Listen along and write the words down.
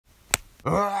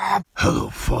Hello,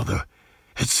 Father.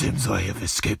 It seems I have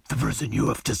escaped the prison you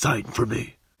have designed for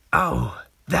me. Oh,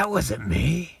 that wasn't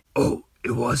me. Oh,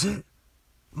 it wasn't?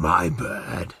 My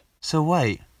bad. So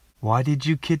wait, why did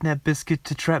you kidnap Biscuit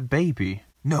to trap Baby?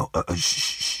 No,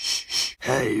 shh.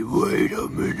 Hey, wait a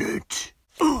minute.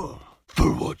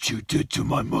 For what you did to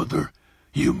my mother,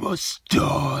 you must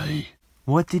die.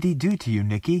 What did he do to you,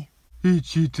 Nicky? He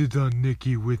cheated on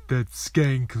Nicky with that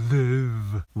skank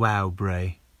Liv. Wow,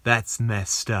 Bray, that's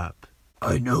messed up.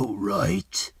 I know,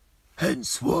 right?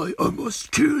 Hence why I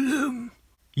must kill him.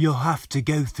 You'll have to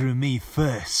go through me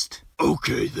first.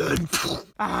 Okay, then.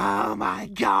 Oh my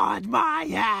God, my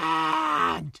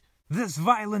hand! This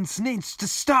violence needs to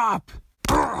stop!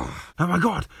 Oh my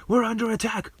God, we're under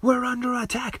attack! We're under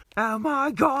attack! Oh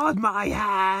my God, my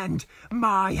hand!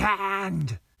 My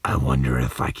hand! I wonder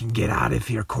if I can get out of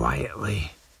here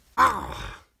quietly.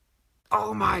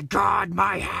 Oh my God,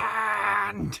 my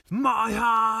hand! My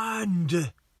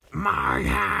hand! My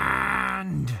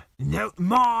hand! No,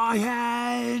 my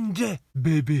hand!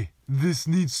 Baby, this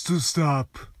needs to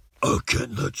stop. I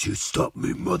can't let you stop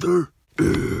me, Mother.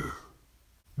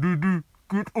 Didi,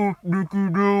 get off Nicky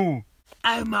now.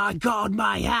 Oh my God,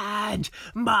 my hand!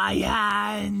 My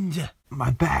hand! My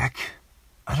back.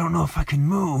 I don't know if I can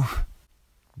move.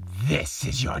 This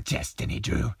is your destiny,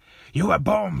 Drew. You were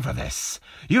born for this.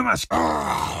 You must...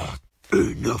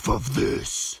 Enough of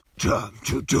this. Time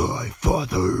to die,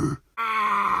 Father.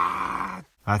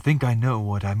 I think I know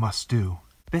what I must do.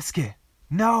 Biscuit,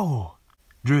 no!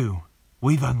 Drew,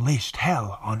 we've unleashed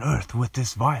hell on Earth with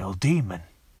this vile demon.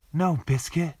 No,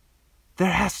 Biscuit.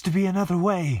 There has to be another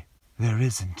way. There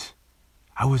isn't.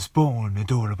 I was born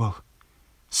adorable.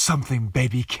 Something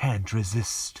Baby can't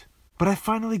resist. But I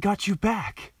finally got you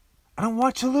back. I don't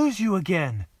want to lose you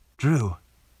again. Drew,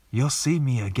 you'll see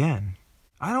me again.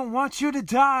 I don't want you to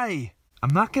die.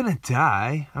 I'm not gonna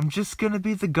die. I'm just gonna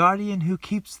be the guardian who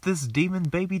keeps this demon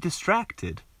baby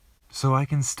distracted. So I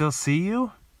can still see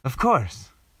you? Of course.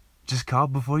 Just call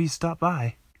before you stop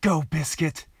by. Go,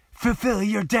 Biscuit. Fulfill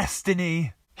your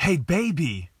destiny. Hey,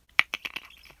 Baby.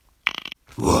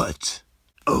 What?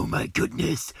 Oh my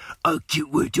goodness, a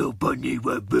cute little bunny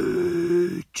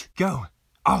rabbit. Go.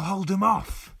 I'll hold him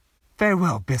off.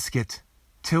 Farewell, Biscuit.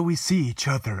 Till we see each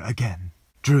other again.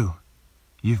 Drew,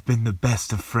 you've been the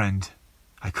best of friend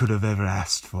I could have ever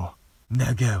asked for.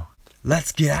 Now go.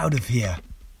 Let's get out of here.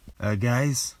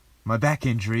 Guys, my back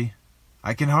injury.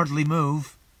 I can hardly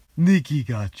move. Nicky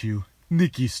got you.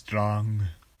 Nicky's strong.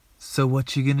 So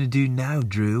what you gonna do now,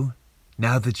 Drew?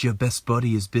 Now that your best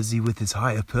buddy is busy with his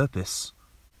higher purpose?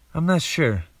 I'm not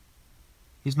sure.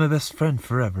 He's my best friend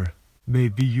forever.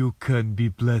 Maybe you can be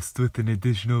blessed with an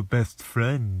additional best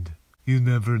friend. You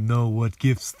never know what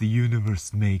gifts the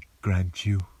universe may grant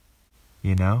you.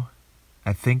 You know,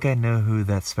 I think I know who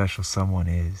that special someone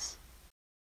is.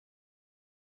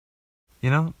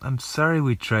 You know, I'm sorry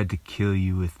we tried to kill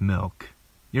you with milk.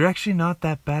 You're actually not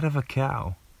that bad of a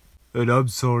cow. And I'm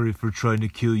sorry for trying to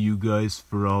kill you guys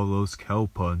for all those cow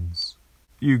puns.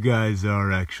 You guys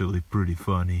are actually pretty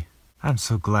funny. I'm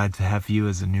so glad to have you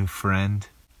as a new friend.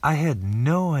 I had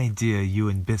no idea you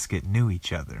and Biscuit knew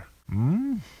each other.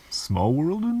 Small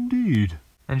world indeed.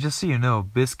 And just so you know,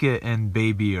 Biscuit and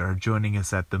Baby are joining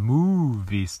us at the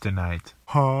movies tonight.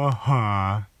 Ha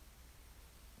ha.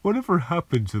 Whatever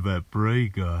happened to that Bray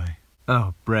guy?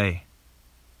 Oh, Bray.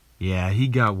 Yeah, he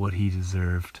got what he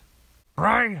deserved.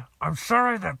 Bray, I'm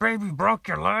sorry that Baby broke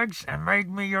your legs and made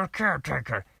me your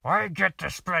caretaker. We get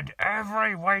to spend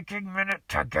every waking minute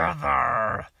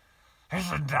together.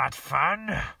 Isn't that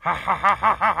fun?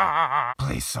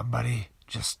 Please, somebody,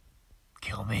 just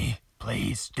kill me.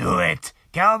 Please do it.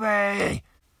 Kill me.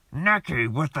 Nicky,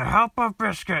 with the help of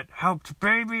Biscuit, helped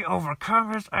Baby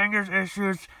overcome his anger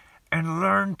issues and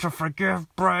learn to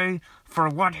forgive Bray for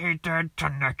what he did to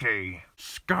Nicky.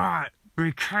 Scott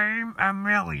became a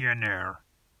millionaire.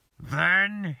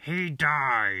 Then he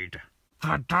died.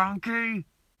 The donkey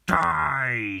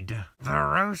died. The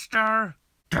rooster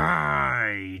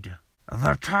died.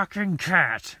 The talking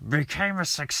cat became a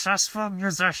successful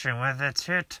musician with its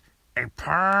hit, A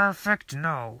Perfect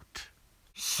Note.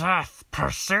 Seth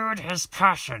pursued his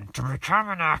passion to become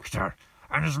an actor,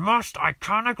 and his most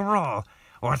iconic role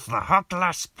was the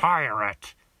hookless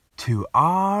pirate. To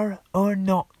R or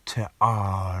not to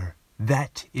R?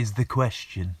 That is the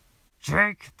question.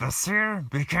 Jake the Seer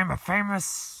became a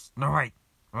famous... No, wait.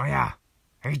 Oh, yeah.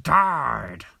 He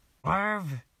died.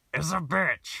 Liv is a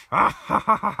bitch.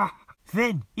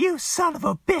 Finn, you son of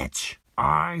a bitch!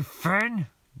 I, Finn,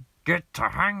 get to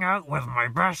hang out with my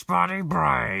best buddy,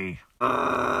 Bray.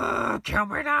 Kill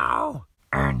me now.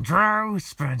 And Drew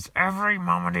spends every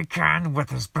moment he can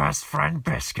with his best friend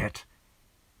Biscuit.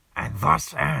 And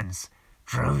thus ends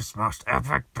Drew's most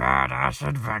epic badass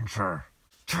adventure.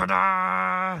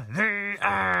 Ta-da! The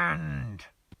end!